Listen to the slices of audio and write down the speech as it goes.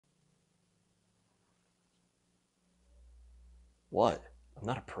What? I'm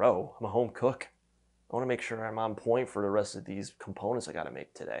not a pro. I'm a home cook. I want to make sure I'm on point for the rest of these components I got to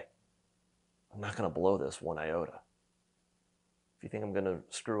make today. I'm not going to blow this one iota. If you think I'm going to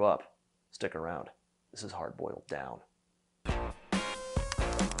screw up, stick around. This is hard boiled down.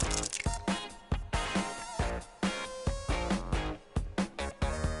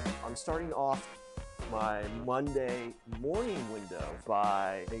 I'm starting off my Monday morning window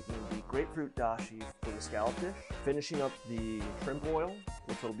by making the grapefruit dashi for the scallop dish, finishing up the shrimp oil,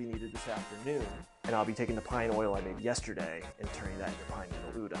 which will be needed this afternoon, and I'll be taking the pine oil I made yesterday and turning that into pine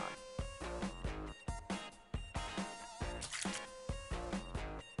needle udon.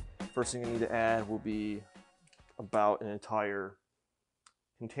 First thing I need to add will be about an entire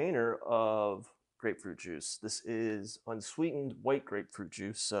container of grapefruit juice. This is unsweetened white grapefruit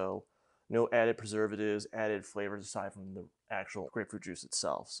juice, so no added preservatives, added flavors aside from the actual grapefruit juice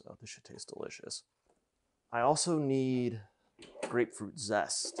itself, so this should taste delicious. I also need grapefruit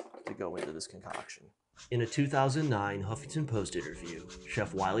zest to go into this concoction. In a 2009 Huffington Post interview,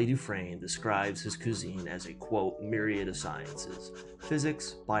 Chef Wylie Dufresne describes his cuisine as a, quote, myriad of sciences: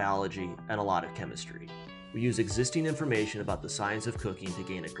 physics, biology, and a lot of chemistry. We use existing information about the science of cooking to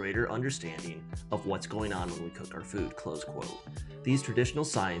gain a greater understanding of what's going on when we cook our food, close quote. These traditional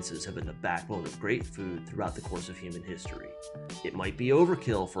sciences have been the backbone of great food throughout the course of human history. It might be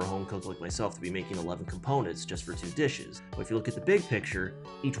overkill for a home cook like myself to be making 11 components just for 2 dishes, but if you look at the big picture,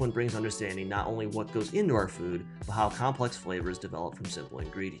 each one brings understanding not only what goes into our food, but how complex flavors develop from simple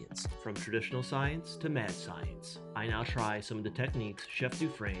ingredients. From traditional science to mad science, I now try some of the techniques Chef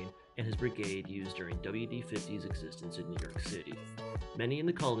Dufresne and his brigade used during WD-50's existence in New York City. Many in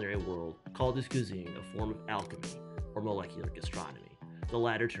the culinary world call this cuisine a form of alchemy or molecular gastronomy. The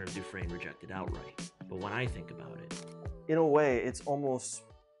latter term Dufresne rejected outright, but when I think about it, in a way, it's almost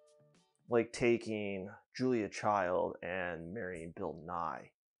like taking Julia Child and marrying Bill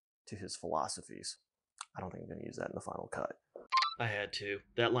Nye to his philosophies. I don't think I'm going to use that in the final cut. I had to.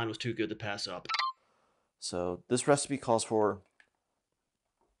 That line was too good to pass up. So this recipe calls for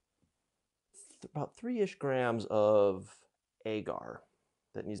about 3-ish grams of agar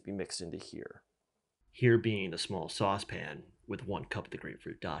that needs to be mixed into here. Here being a small saucepan with 1 cup of the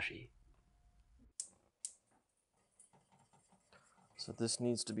grapefruit dashi. So this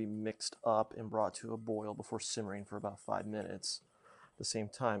needs to be mixed up and brought to a boil before simmering for about 5 minutes. At the same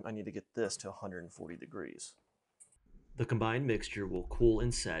time, I need to get this to 140 degrees. The combined mixture will cool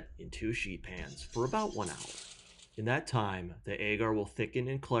and set in 2 sheet pans for about 1 hour. In that time, the agar will thicken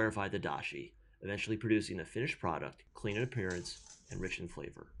and clarify the dashi, eventually producing a finished product, clean in appearance, and rich in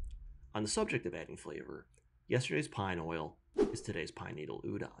flavor. On the subject of adding flavor, yesterday's pine oil is today's pine needle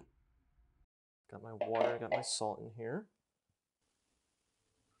udon. Got my water, got my salt in here.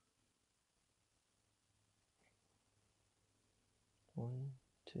 One,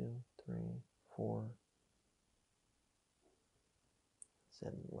 two, three, four.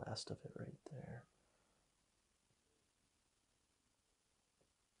 That's the last of it right there.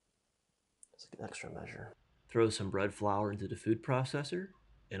 It's an extra measure. Throw some bread flour into the food processor,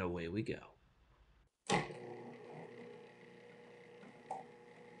 and away we go. Let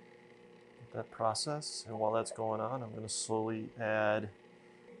that process, and while that's going on, I'm going to slowly add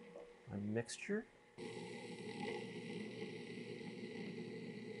my mixture.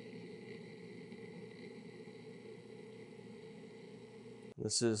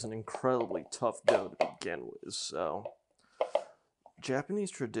 This is an incredibly tough dough to begin with, so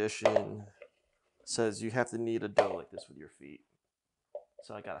Japanese tradition says you have to knead a dough like this with your feet.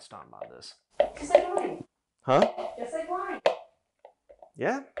 So I gotta stomp on this. Just like wine. Huh? Just like wine.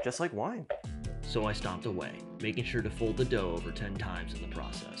 Yeah, just like wine. So I stomped away, making sure to fold the dough over 10 times in the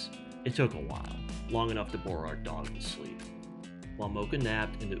process. It took a while, long enough to bore our dog to sleep. While Mocha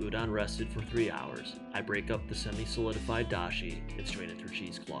napped and the udon rested for 3 hours, I break up the semi-solidified dashi and strain it through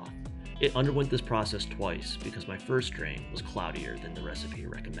cheesecloth. It underwent this process twice because my first strain was cloudier than the recipe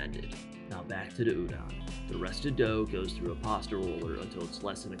recommended. Now back to the udon. The rested dough goes through a pasta roller until it's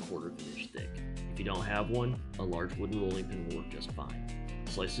less than 1/4 of an inch thick. If you don't have one, a large wooden rolling pin will work just fine.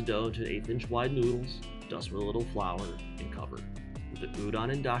 Slice the dough into 1/8 inch wide noodles, dust with a little flour, and cover. With the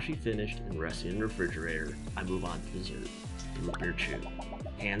udon and dashi finished and resting in the refrigerator, I move on to dessert. Root beer chew.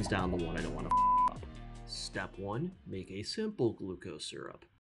 Hands down the one I don't want to up. Step 1, make a simple glucose syrup.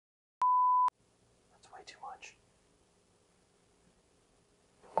 That's way too much.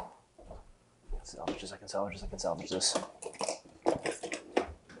 Salvage this, I can salvage this, I can salvage this.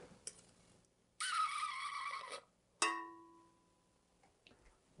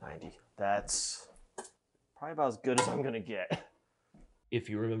 That's probably about as good as I'm gonna get. If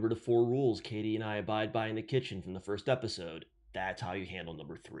you remember the 4 rules Katie and I abide by in the kitchen from the first episode, That's how you handle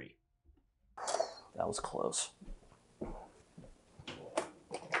number 3. That was close. All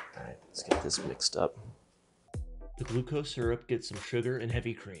right, let's get this mixed up. The glucose syrup gets some sugar and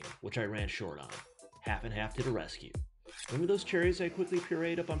heavy cream, which I ran short on. Half and half to the rescue. Remember those cherries I quickly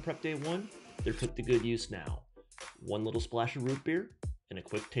pureed up on prep day 1? They're put to good use now. 1 little splash of root beer, and a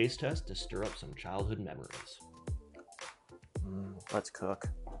quick taste test to stir up some childhood memories. Let's cook.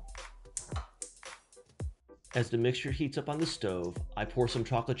 As the mixture heats up on the stove, I pour some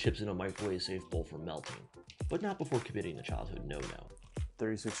chocolate chips in a microwave-safe bowl for melting, but not before committing the childhood no-no.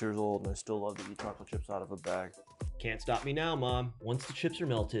 36 years old and I still love to eat chocolate chips out of a bag. Can't stop me now, Mom. Once the chips are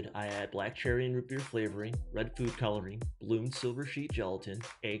melted, I add black cherry and root beer flavoring, red food coloring, bloomed silver sheet gelatin,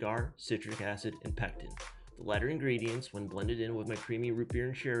 agar, citric acid, and pectin. The latter ingredients, when blended in with my creamy root beer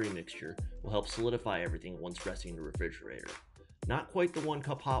and cherry mixture, will help solidify everything once resting in the refrigerator. Not quite the 1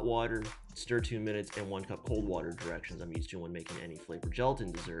 cup hot water, stir 2 minutes, and 1 cup cold water directions I'm used to when making any flavored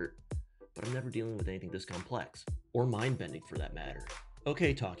gelatin dessert, but I'm never dealing with anything this complex, or mind-bending for that matter.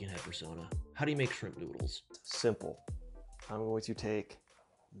 Okay, talking head persona, how do you make shrimp noodles? Simple. I'm going to take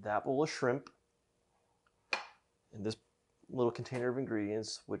that bowl of shrimp and this little container of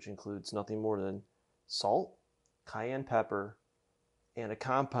ingredients, which includes nothing more than salt, cayenne pepper, and a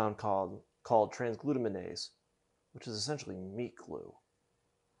compound called transglutaminase, which is essentially meat glue.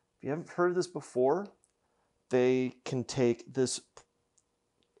 If you haven't heard of this before, they can take this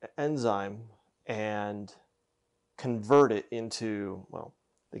enzyme and convert it into, well,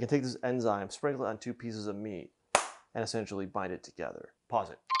 they can take this enzyme, sprinkle it on 2 pieces of meat, and essentially bind it together.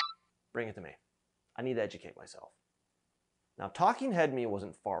 Pause it. Bring it to me. I need to educate myself. Now, talking head me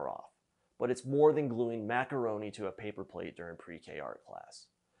wasn't far off, but it's more than gluing macaroni to a paper plate during pre-K art class.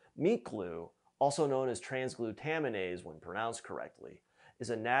 Meat glue, also known as transglutaminase when pronounced correctly,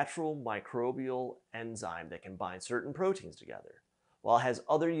 is a natural microbial enzyme that can bind certain proteins together. While it has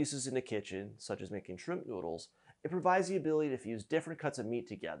other uses in the kitchen, such as making shrimp noodles, it provides the ability to fuse different cuts of meat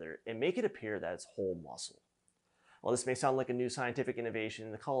together and make it appear that it's whole muscle. While this may sound like a new scientific innovation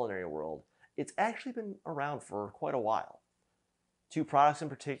in the culinary world, it's actually been around for quite a while. 2 products in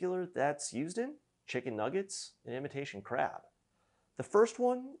particular that's used in: chicken nuggets and imitation crab. The first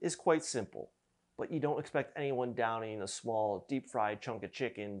one is quite simple, but you don't expect anyone downing a small deep-fried chunk of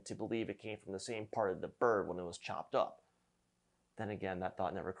chicken to believe it came from the same part of the bird when it was chopped up. Then again, that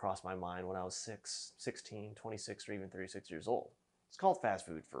thought never crossed my mind when I was 6, 16, 26, or even 36 years old. It's called fast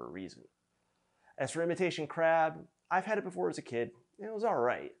food for a reason. As for imitation crab, I've had it before as a kid, and it was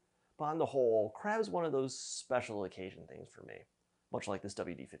alright. But on the whole, crab is one of those special occasion things for me, much like this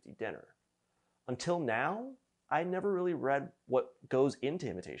WD-50 dinner. Until now, I never really read what goes into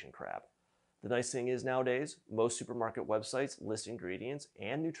imitation crab. The nice thing is nowadays, most supermarket websites list ingredients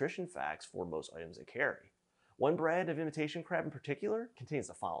and nutrition facts for most items they carry. One brand of imitation crab in particular contains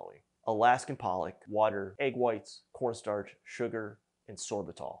the following: Alaskan pollock, water, egg whites, cornstarch, sugar, and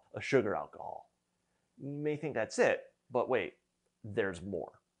sorbitol, a sugar alcohol. You may think that's it, but wait, there's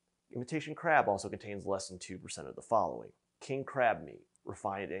more. Imitation crab also contains less than 2% of the following: king crab meat,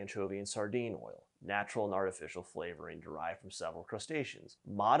 refined anchovy and sardine oil, natural and artificial flavoring derived from several crustaceans,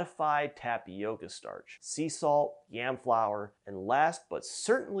 modified tapioca starch, sea salt, yam flour, and last but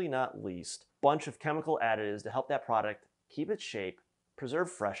certainly not least, bunch of chemical additives to help that product keep its shape, preserve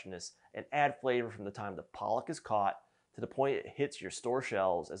freshness, and add flavor from the time the pollock is caught to the point it hits your store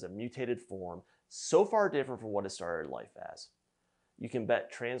shelves as a mutated form so far different from what it started life as. You can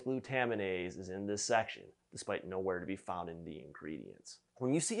bet transglutaminase is in this section, despite nowhere to be found in the ingredients.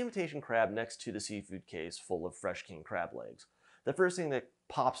 When you see imitation crab next to the seafood case full of fresh king crab legs, the first thing that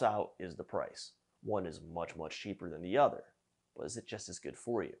pops out is the price. One is much, much cheaper than the other, but is it just as good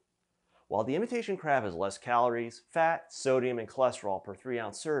for you? While the imitation crab has less calories, fat, sodium, and cholesterol per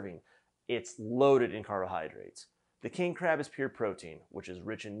 3-ounce serving, it's loaded in carbohydrates. The king crab is pure protein, which is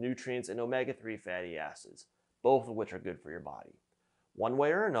rich in nutrients and omega-3 fatty acids, both of which are good for your body. One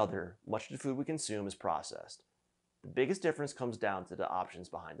way or another, much of the food we consume is processed. The biggest difference comes down to the options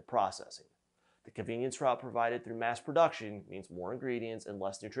behind the processing. The convenience route provided through mass production means more ingredients and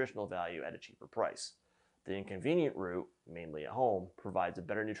less nutritional value at a cheaper price. The inconvenient route, mainly at home, provides a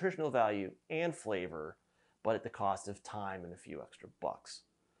better nutritional value and flavor, but at the cost of time and a few extra bucks.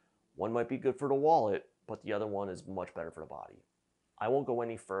 One might be good for the wallet, but the other one is much better for the body. I won't go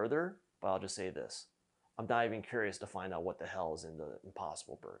any further, but I'll just say this. I'm not even curious to find out what the hell is in the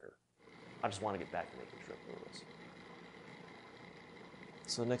Impossible Burger. I just want to get back to making shrimp noodles.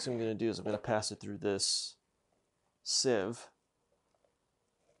 So the next thing I'm going to do is I'm going to pass it through this sieve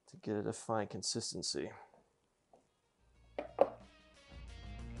to get a fine consistency.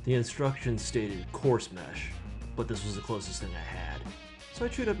 The instructions stated coarse mesh, but this was the closest thing I had. So I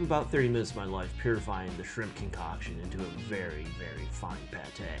chewed up about 30 minutes of my life purifying the shrimp concoction into a very, very fine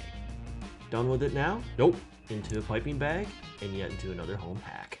pate. Done with it now? Nope. Into a piping bag, and yet into another home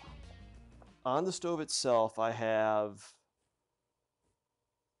hack. On the stove itself, I have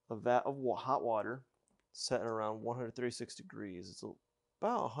a vat of hot water set at around 136 degrees. It's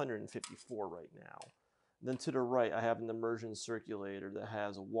about 154 right now. Then to the right, I have an immersion circulator that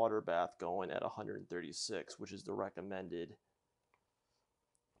has a water bath going at 136, which is the recommended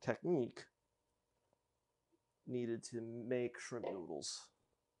technique needed to make shrimp noodles.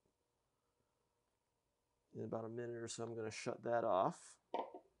 In about a minute or so, I'm going to shut that off.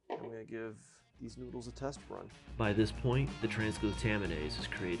 I'm going to give these noodles a test run. By this point, the transglutaminase has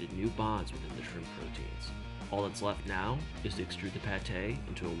created new bonds within the shrimp proteins. All that's left now is to extrude the pate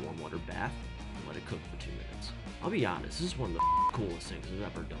into a warm water bath and let it cook for 2 minutes. I'll be honest, this is one of the coolest things I've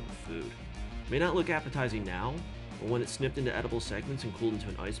ever done with food. It may not look appetizing now, but when it's snipped into edible segments and cooled into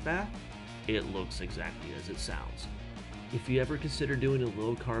an ice bath, it looks exactly as it sounds. If you ever consider doing a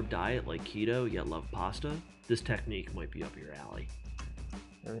low-carb diet like keto yet love pasta, this technique might be up your alley.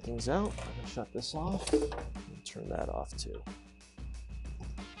 Everything's out. I'm going to shut this off and turn that off too.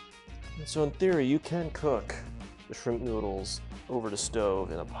 And so in theory, you can cook the shrimp noodles over the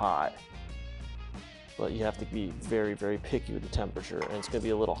stove in a pot, but you have to be very, very picky with the temperature, and it's going to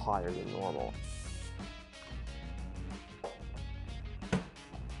be a little higher than normal.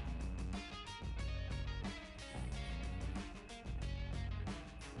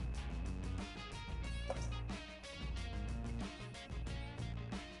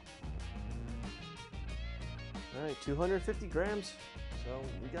 All right, 250 grams. So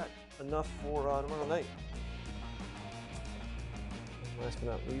we got enough for tomorrow night. Last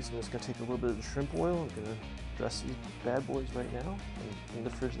but not least, I'm just gonna take a little bit of the shrimp oil. I'm gonna dress these bad boys right now, and in the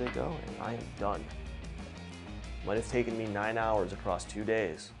fridge they go, and I am done. Might have taken me 9 hours across 2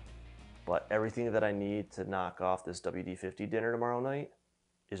 days, but everything that I need to knock off this WD-50 dinner tomorrow night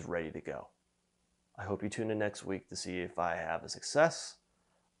is ready to go. I hope you tune in next week to see if I have a success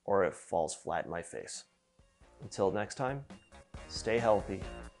or it falls flat in my face. Until next time, stay healthy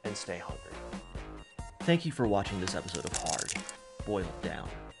and stay hungry. Thank you for watching this episode of Hard Boiled Down.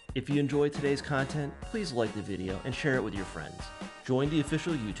 If you enjoyed today's content, please like the video and share it with your friends. Join the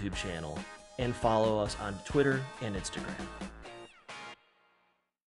official YouTube channel and follow us on Twitter and Instagram.